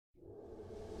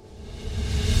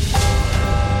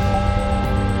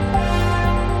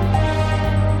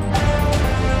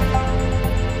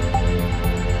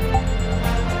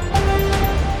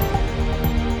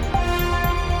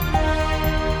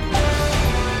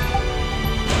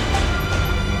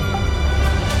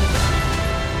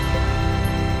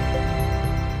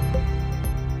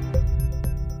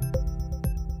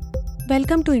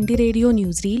Welcome to Indie Radio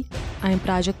Newsreel. I am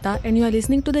Prajakta and you are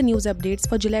listening to the news updates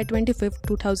for July 25th,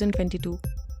 2022.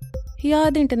 Here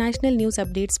are the international news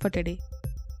updates for today.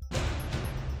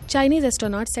 Chinese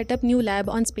astronauts set up new lab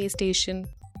on space station.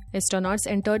 Astronauts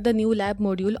entered the new lab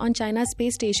module on China's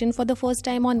space station for the first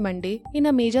time on Monday in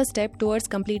a major step towards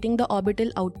completing the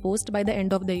orbital outpost by the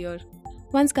end of the year.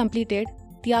 Once completed,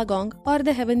 Tiangong, or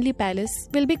the Heavenly Palace,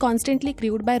 will be constantly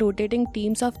crewed by rotating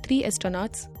teams of 3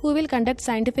 astronauts who will conduct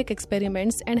scientific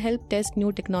experiments and help test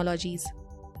new technologies.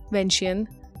 Wenxian,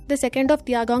 the second of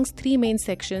Tiangong's 3 main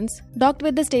sections, docked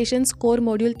with the station's core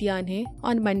module Tianhe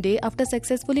on Monday after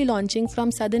successfully launching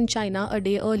from southern China a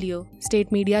day earlier,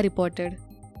 state media reported.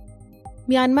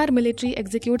 Myanmar military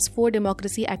executes 4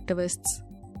 democracy activists.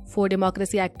 4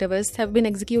 democracy activists have been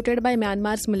executed by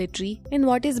Myanmar's military in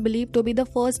what is believed to be the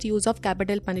first use of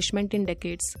capital punishment in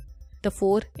decades. The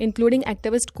 4, including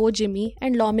activist Ko Jimmy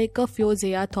and lawmaker Phyo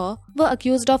Zea Thaw, were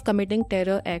accused of committing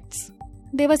terror acts.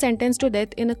 They were sentenced to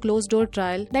death in a closed-door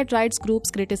trial that rights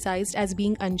groups criticized as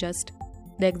being unjust.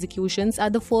 The executions are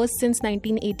the first since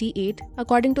 1988,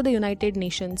 according to the United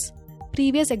Nations.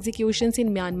 Previous executions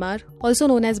in Myanmar, also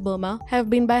known as Burma, have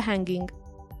been by hanging.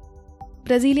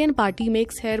 Brazilian party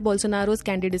makes Jair Bolsonaro's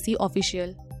candidacy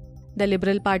official. The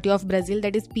Liberal Party of Brazil,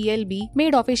 that is PLB,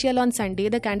 made official on Sunday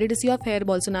the candidacy of Jair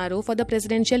Bolsonaro for the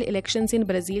presidential elections in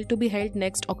Brazil to be held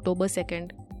next October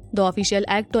 2nd. The official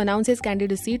act to announce his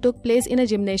candidacy took place in a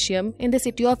gymnasium in the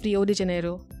city of Rio de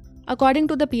Janeiro. According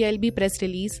to the PLB press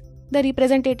release, the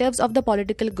representatives of the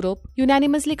political group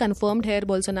unanimously confirmed Jair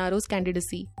Bolsonaro's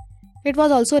candidacy. It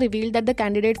was also revealed that the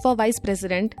candidate for vice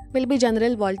president will be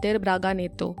General Walter Braga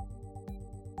Neto.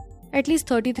 At least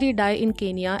 33 die in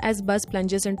Kenya as bus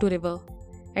plunges into river.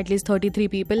 At least 33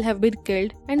 people have been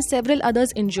killed and several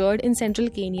others injured in central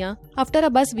Kenya after a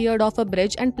bus veered off a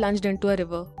bridge and plunged into a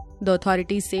river. The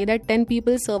authorities say that 10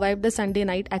 people survived the Sunday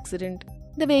night accident.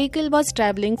 The vehicle was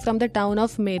travelling from the town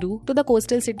of Meru to the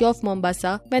coastal city of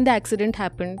Mombasa when the accident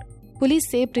happened.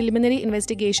 Police say preliminary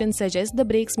investigation suggests the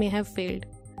brakes may have failed.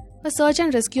 A search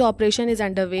and rescue operation is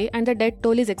underway and the death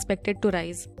toll is expected to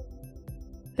rise.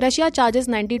 Russia charges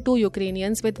 92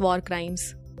 Ukrainians with war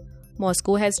crimes.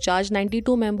 Moscow has charged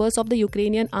 92 members of the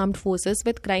Ukrainian armed forces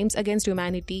with crimes against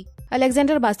humanity.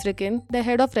 Alexander Bastrykin, the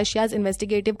head of Russia's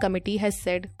investigative committee, has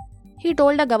said. He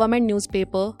told a government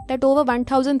newspaper that over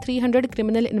 1,300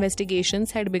 criminal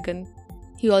investigations had begun.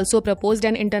 He also proposed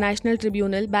an international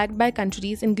tribunal backed by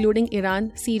countries including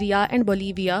Iran, Syria and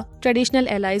Bolivia, traditional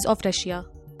allies of Russia.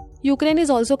 Ukraine is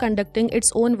also conducting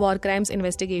its own war crimes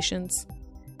investigations.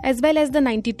 As well as the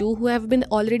 92 who have been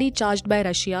already charged by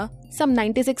Russia, some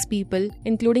 96 people,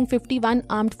 including 51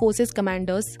 armed forces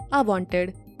commanders, are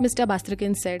wanted, Mr.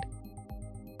 Bastrykin said.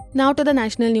 Now to the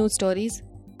national news stories.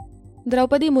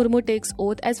 Draupadi Murmu takes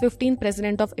oath as 15th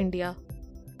President of India.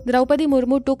 Draupadi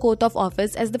Murmu took oath of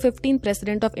office as the 15th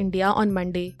President of India on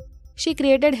Monday. She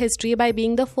created history by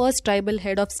being the first tribal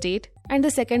head of state and the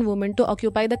second woman to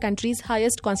occupy the country's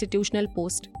highest constitutional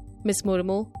post. Ms.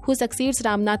 Murmu, who succeeds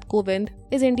Ramnath Kovind,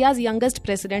 is India's youngest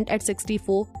president at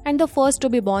 64 and the first to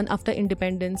be born after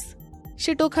independence.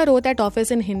 She took her oath at office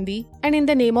in Hindi and in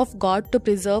the name of God to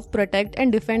preserve, protect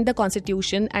and defend the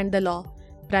constitution and the law.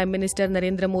 Prime Minister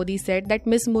Narendra Modi said that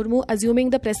Ms. Murmu assuming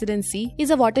the presidency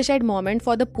is a watershed moment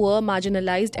for the poor,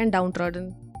 marginalized and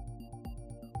downtrodden.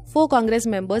 4 Congress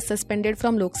members suspended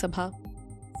from Lok Sabha.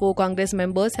 4 Congress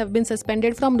members have been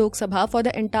suspended from Lok Sabha for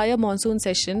the entire monsoon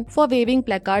session for waving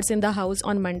placards in the House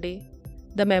on Monday.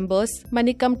 The members,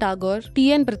 Manikam Tagore,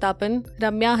 T.N. Pratapan,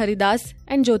 Ramya Haridas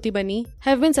and Jyoti Bani,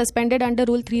 have been suspended under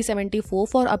Rule 374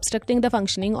 for obstructing the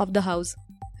functioning of the House.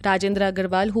 Rajendra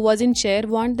Agarwal, who was in chair,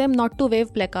 warned them not to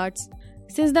wave placards.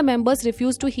 Since the members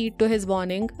refused to heed to his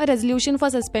warning, a resolution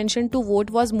for suspension to vote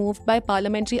was moved by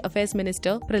Parliamentary Affairs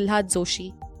Minister Prahlad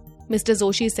Joshi. Mr.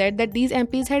 Joshi said that these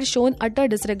MPs had shown utter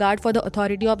disregard for the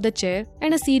authority of the chair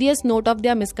and a serious note of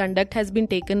their misconduct has been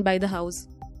taken by the House.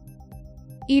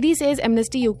 ED says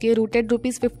Amnesty UK routed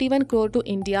Rs 51 crore to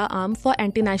India Arm for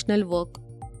anti-national work.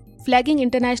 Flagging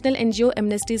international NGO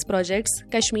Amnesty's projects,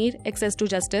 Kashmir, Access to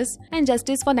Justice and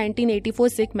Justice for 1984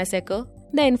 Sikh Massacre,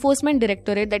 the Enforcement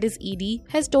Directorate, that is ED,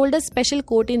 has told a special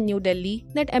court in New Delhi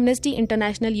that Amnesty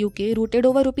International UK routed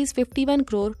over Rs 51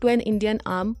 crore to an Indian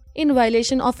arm in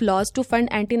violation of laws to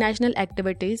fund anti-national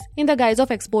activities in the guise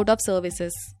of export of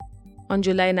services. On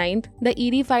July 9th, the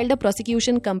ED filed a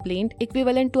prosecution complaint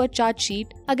equivalent to a charge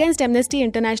sheet against Amnesty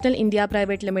International India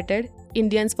Private Limited,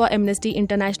 Indians for Amnesty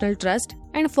International Trust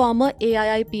and former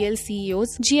AIIPL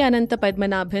CEOs G. Ananta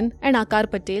Padmanabhan and Akar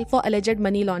Patel for alleged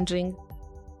money laundering.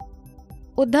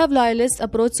 Uddhav loyalists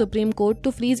approached Supreme Court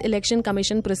to freeze Election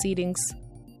Commission proceedings.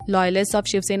 Loyalists of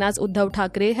Shiv Sena's Uddhav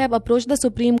Thackeray have approached the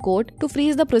Supreme Court to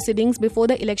freeze the proceedings before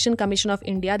the Election Commission of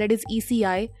India, that is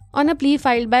ECI, on a plea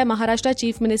filed by Maharashtra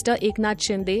Chief Minister Eknath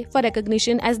Shinde for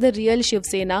recognition as the real Shiv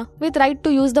Sena with right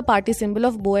to use the party symbol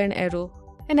of bow and arrow.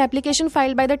 An application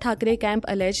filed by the Thackeray camp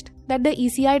alleged that the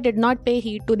ECI did not pay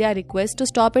heed to their request to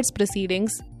stop its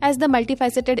proceedings, as the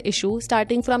multifaceted issue,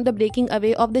 starting from the breaking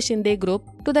away of the Shinde group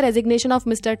to the resignation of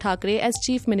Mr. Thackeray as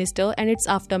Chief Minister and its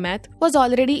aftermath, was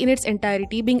already in its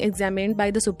entirety being examined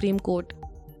by the Supreme Court.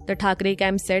 The Thackeray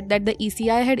camp said that the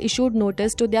ECI had issued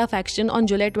notice to their faction on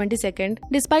July 22nd,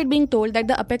 despite being told that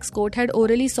the apex court had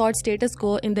orally sought status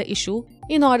quo in the issue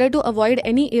in order to avoid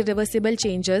any irreversible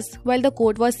changes while the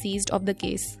court was seized of the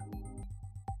case.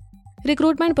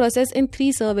 Recruitment process in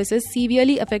 3 services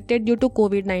severely affected due to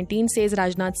COVID-19, says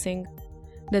Rajnath Singh.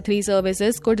 The 3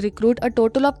 services could recruit a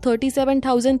total of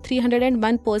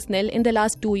 37,301 personnel in the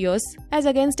last 2 years, as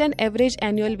against an average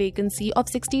annual vacancy of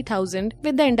 60,000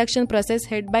 with the induction process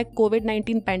hit by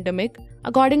COVID-19 pandemic,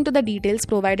 according to the details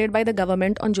provided by the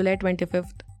government on July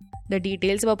 25th. The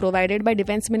details were provided by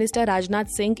Defence Minister Rajnath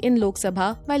Singh in Lok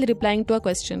Sabha while replying to a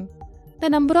question. The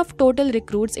number of total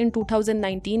recruits in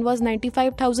 2019 was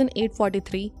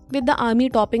 95,843, with the Army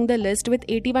topping the list with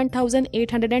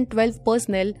 81,812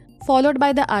 personnel, followed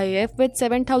by the IAF with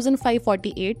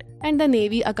 7,548 and the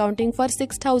Navy accounting for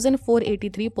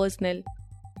 6,483 personnel.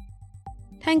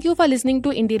 Thank you for listening to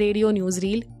Indie Radio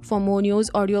Newsreel. For more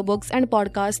news, audiobooks and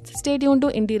podcasts, stay tuned to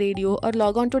Indie Radio or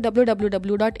log on to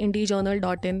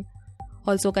www.indiejournal.in.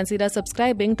 Also consider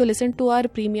subscribing to listen to our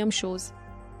premium shows.